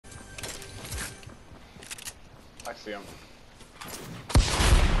I see him.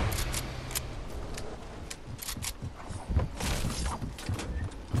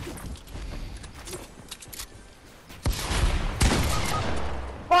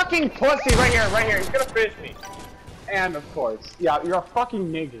 Fucking pussy right here, He's gonna finish me. And of course, yeah, you're a fucking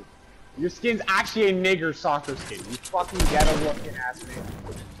nigger. Your skin's actually a nigger soccer skin. You fucking ghetto looking ass nigga.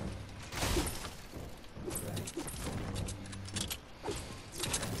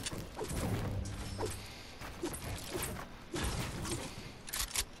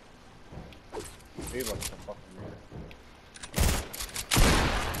 He looks a fucking nigger.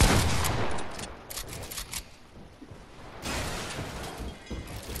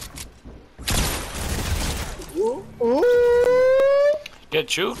 Ooh. Get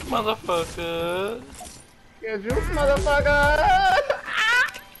juked, motherfucker! Get juked, motherfucker!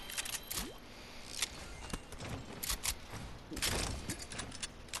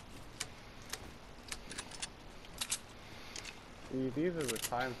 See, these are the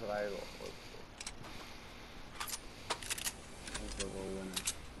times that I look for. We're winning.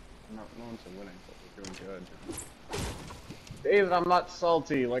 No one's winning, but we're doing good. Days I'm not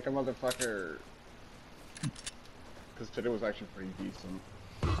salty like a motherfucker. Because today was actually pretty decent.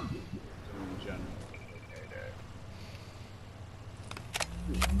 In general.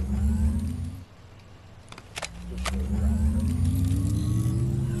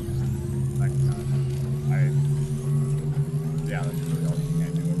 Yeah, that's really all you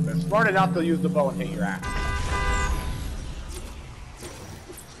can do. If they're smart enough, they'll use the bow and hit your ass.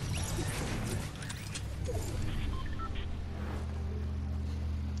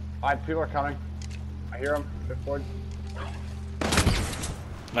 Alright, people are coming. I hear them. Fifth board.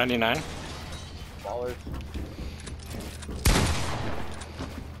 99. Ballers.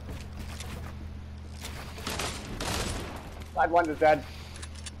 Side one is dead.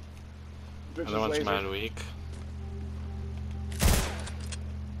 Other one's mad weak.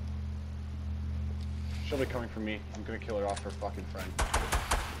 She'll be coming for me. I'm gonna kill her off her fucking friend.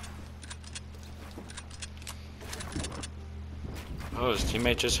 Oh, his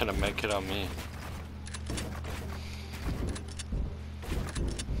teammate just had a med kit on me.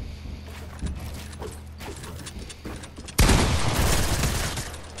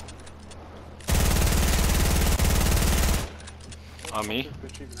 On me?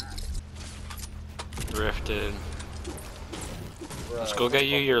 Rifted. Let's go get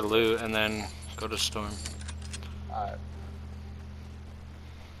you your loot and then go to Storm. Alright.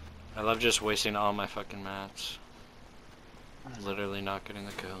 I love just wasting all my fucking mats. Literally not getting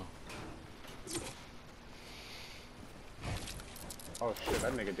the kill. Oh shit,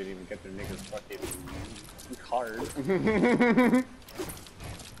 that nigga didn't even get their nigga's fucking card.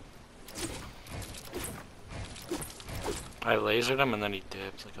 I lasered him and then he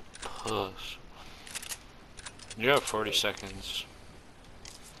dipped like a puss. You have 40 seconds.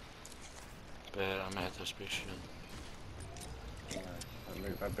 Bet I'm gonna hit this big shit.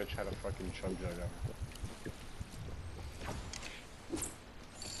 That bitch had a fucking chug jug on her.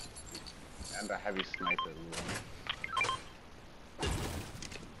 And a heavy sniper.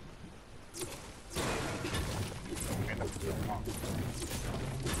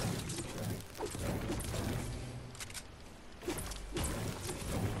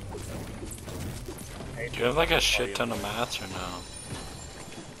 Do you have like a shit ton of mats or no?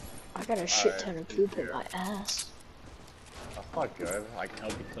 I got a shit ton of poop in my ass. That's not good. I can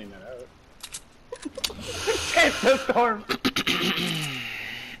help you clean that out. It's the storm!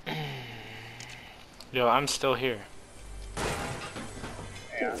 Yo, I'm still here.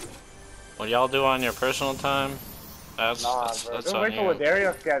 Yeah. What y'all do on your personal time? That's Just on wait till you.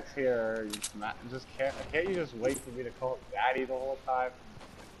 Ladarius gets here. Just can't you just wait for me to call it daddy the whole time?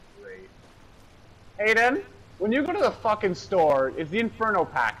 Great. Aiden, when you go to the fucking store, is the Inferno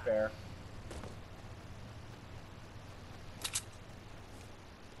pack there?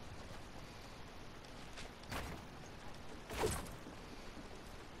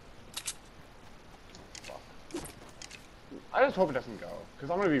 I just hope it doesn't go,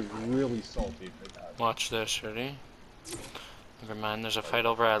 because I'm gonna be really salty if it does. Watch this, ready? Never mind, there's a fight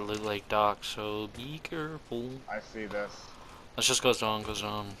over at Loot Lake Dock, so be careful. I see this. Let's just go zone, go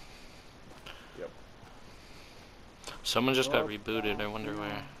zone. Yep. Someone just got rebooted, I wonder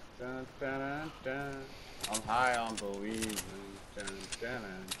where. Dun, dun, dun, dun. I'm high on believing. Dun, dun,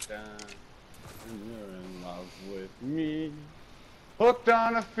 dun, dun. And you're in love with me. Hooked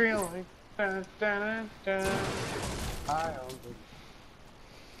on a feeling. Dun, dun, dun, dun. High on believing.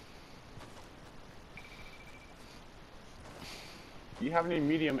 Do you have any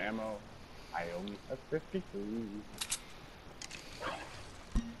medium ammo? I only have 53.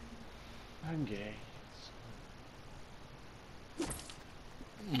 I'm gay.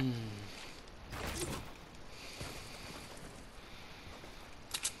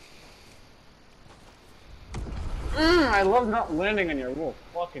 I love not landing on your little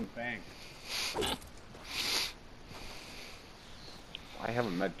fucking thing. I have a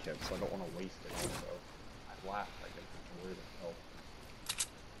med kit, so I don't want to waste it also. I laugh, I get worried of health.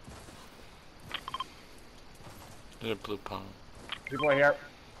 There's a blue pump. People are here.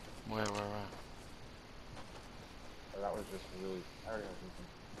 Where? Oh, that was just really... I already have something.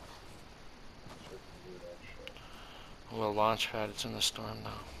 Sure can do that shit. Well, launch pad, it's in the storm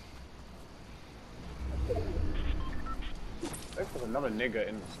now. There's another nigga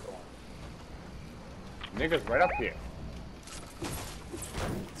in the storm. Nigga's right up here.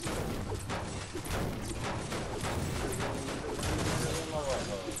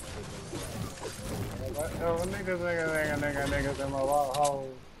 Oh, niggas in my hole.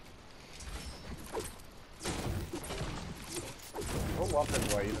 What weapon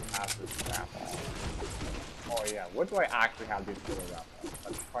do I even have this crap on? Oh yeah, what do I actually have these little wrap on?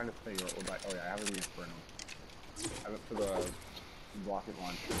 I'm trying to figure out what oh yeah, I have it in the Inferno. I have it for the rocket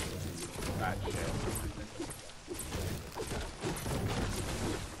launcher and that shit.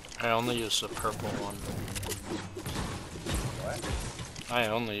 I only use the purple one. What? I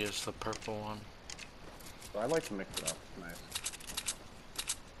only use the purple one. So I like to mix it up.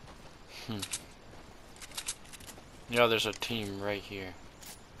 Nice. Yeah, there's a team right here.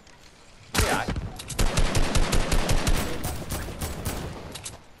 Yeah.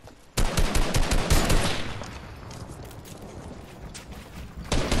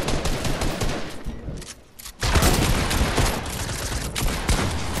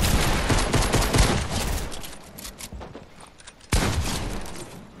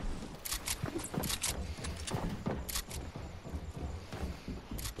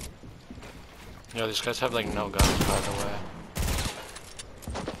 Yo, these guys have like no guns, by the way.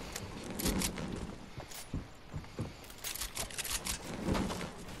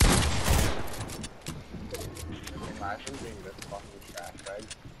 Imagine being this fucking trash bag.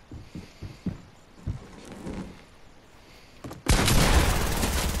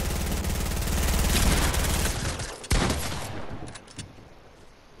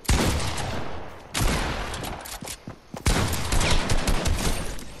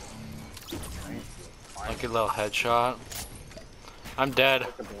 Like a little headshot. I'm dead.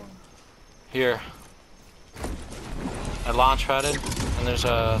 Here. I launch padded, and there's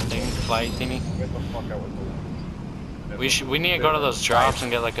a thing, flight thingy. Get the fuck out with the... We need to go to those drops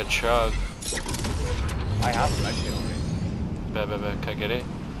and get like a chug. I have that shit on me. Bet. Can I get it?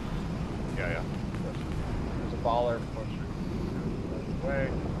 Yeah. There's a baller pushing. Way.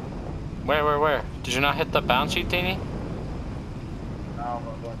 Where? Did you not hit the bouncy thingy? No,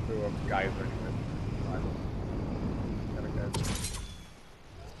 I'm going through a geyser anyway.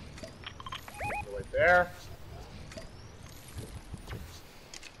 Right there.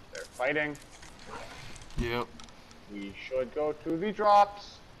 They're fighting. Yep. We should go to the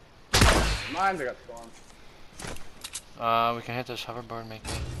drops. Mine, they got storm. We can hit this hoverboard, make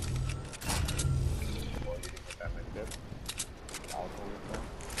it. Or you can get that mid dip.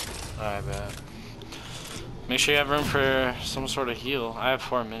 I bet. Make sure you have room for some sort of heal. I have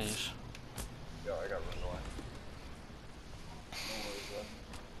 4 minis. Yeah, I got room away.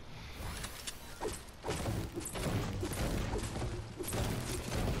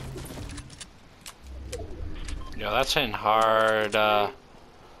 Yo, that's hitting hard.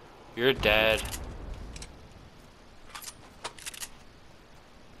 You're dead.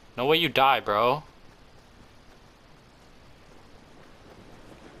 No way you die, bro.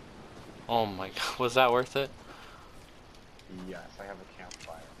 Oh my god, was that worth it? Yes, I have a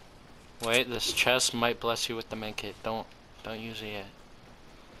campfire. Wait, this chest might bless you with the main kit. Don't use it yet.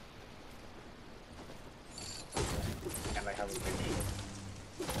 And I have a big shield.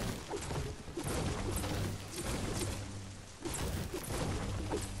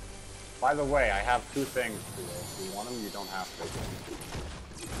 By the way, I have 2 things to do. If you want them, you don't have to.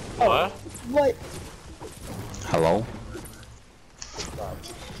 What? What? Hello?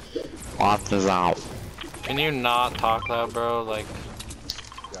 What is out? Can you not talk loud, bro? Like,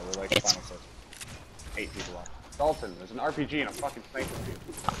 Yeah, we're like Final Fantasy. 8 people left. Dalton, there's an RPG and a fucking snake with you.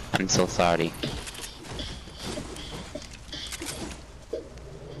 I'm so sorry.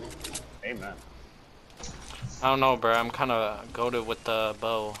 Amen. I don't know, bro. I'm kind of goated with the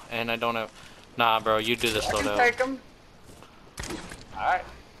bow, and I don't have. Nah, bro. You do this I can loadout. take him. Alright.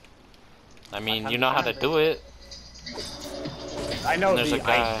 I mean, you know how to do it. I know There's a the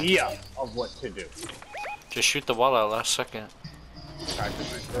guy. idea of what to do. Just shoot the wall out last second.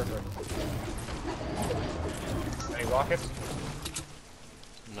 Practice makes perfect. Any rockets?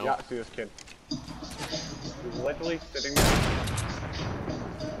 Nope. Yeah, see this kid. He's literally sitting there.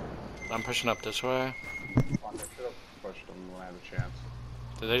 I'm pushing up this way. I should have pushed him when I had a chance.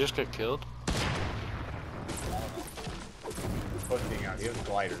 Did they just get killed? He's pushing out. He has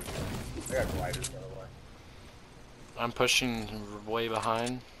gliders. I got gliders, by the way. I'm pushing way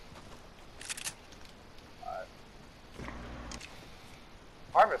behind.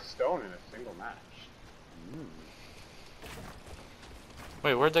 Harvest stone in a single match.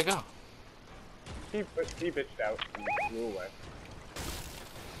 Wait, where'd they go? He bitched out and flew away.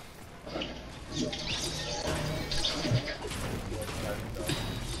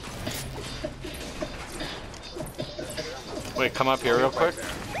 Wait, come up here real quick.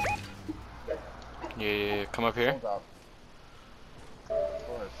 Yeah, come up here. Hold up. Of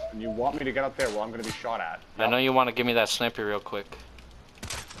course. And you want me to get up there? Well, I'm gonna be shot at. I know you want to give me that sniper real quick.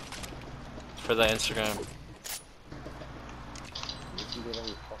 For the Instagram. You can do whatever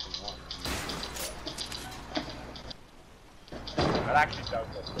you fucking want. That actually does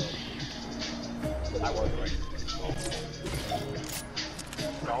look good. I was right.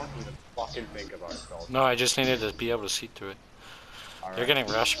 Don't even fucking think about it, though. No, I just needed to be able to see through it. Right. You're getting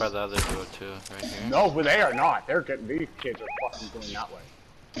rushed by the other duo too, right here. No, but they are not. They're getting. These kids are fucking going that way.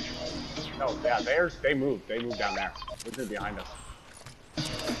 No, yeah, they moved. They moved down there. They're behind us.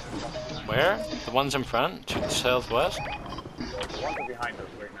 Where? The ones in front? To the southwest? So the ones are behind us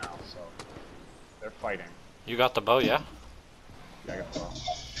right now, so they're fighting. You got the bow, yeah? Yeah, I got the bow.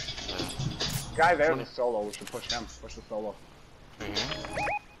 Guy there's a solo. We should push him. Push the solo. Right here.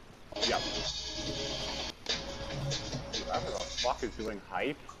 Yep. Whoever the fuck is doing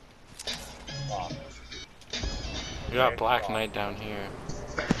hype? Oh. You got Black Knight down here.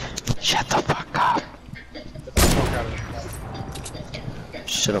 Shut the fuck up. Get the fuck out of this.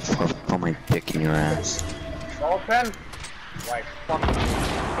 Should have put my dick in your ass. Solo pen? Like, fuck.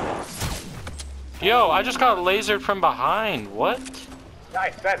 Yo, I just got lasered from behind. What? Yeah,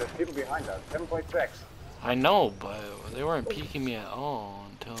 I said there's people behind us. 7.6. I know, but they weren't peeking me at all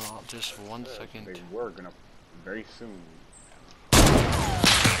until just 1 second. They were gonna very soon.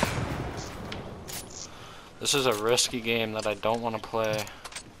 This is a risky game that I don't want to play.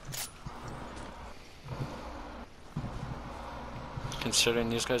 Considering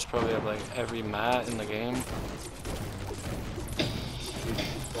these guys probably have like every mat in the game.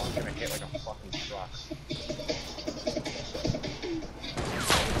 I'm gonna hit like a fucking truck.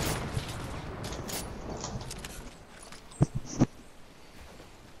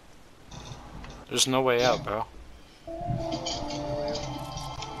 There's no way out, bro.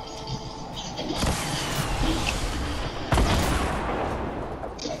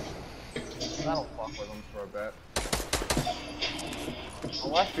 That'll fuck with them for a bit.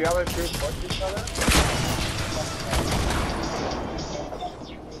 Unless the other two push each other.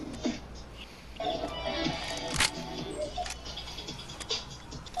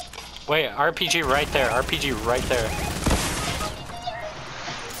 Wait, RPG right there. RPG right there.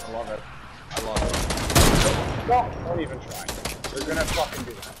 I love it. I love it. Don't even try. They're gonna fucking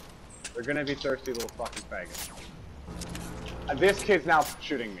do that. They're gonna be thirsty little fucking faggots. And this kid's now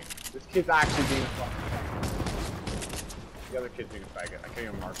shooting me. This kid's actually being a fucking faggot. The other kid's being a faggot. I can't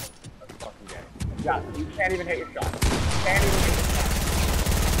even mark him. That's fucking gay. Yeah, you can't even hit your shot. You can't even hit your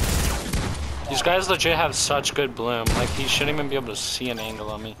shot. These guys legit have such good bloom. Like, he shouldn't even be able to see an angle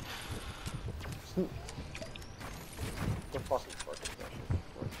on me. The fucking fucking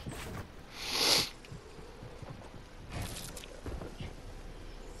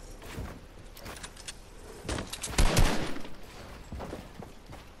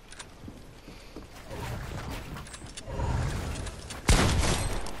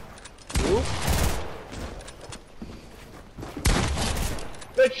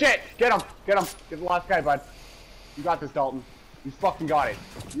Good shit! Get him! Get him! Get the last guy, bud. You got this, Dalton. You fucking got it.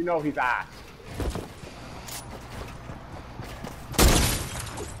 You know he's ass.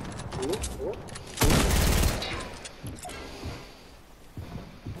 Ooh, ooh.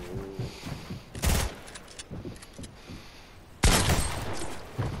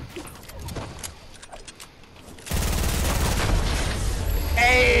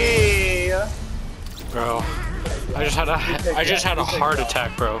 Hey! Bro, I just had a heart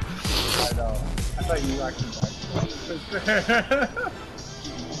attack, bro. I know. I thought you actually died.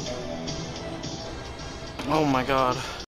 Oh my god.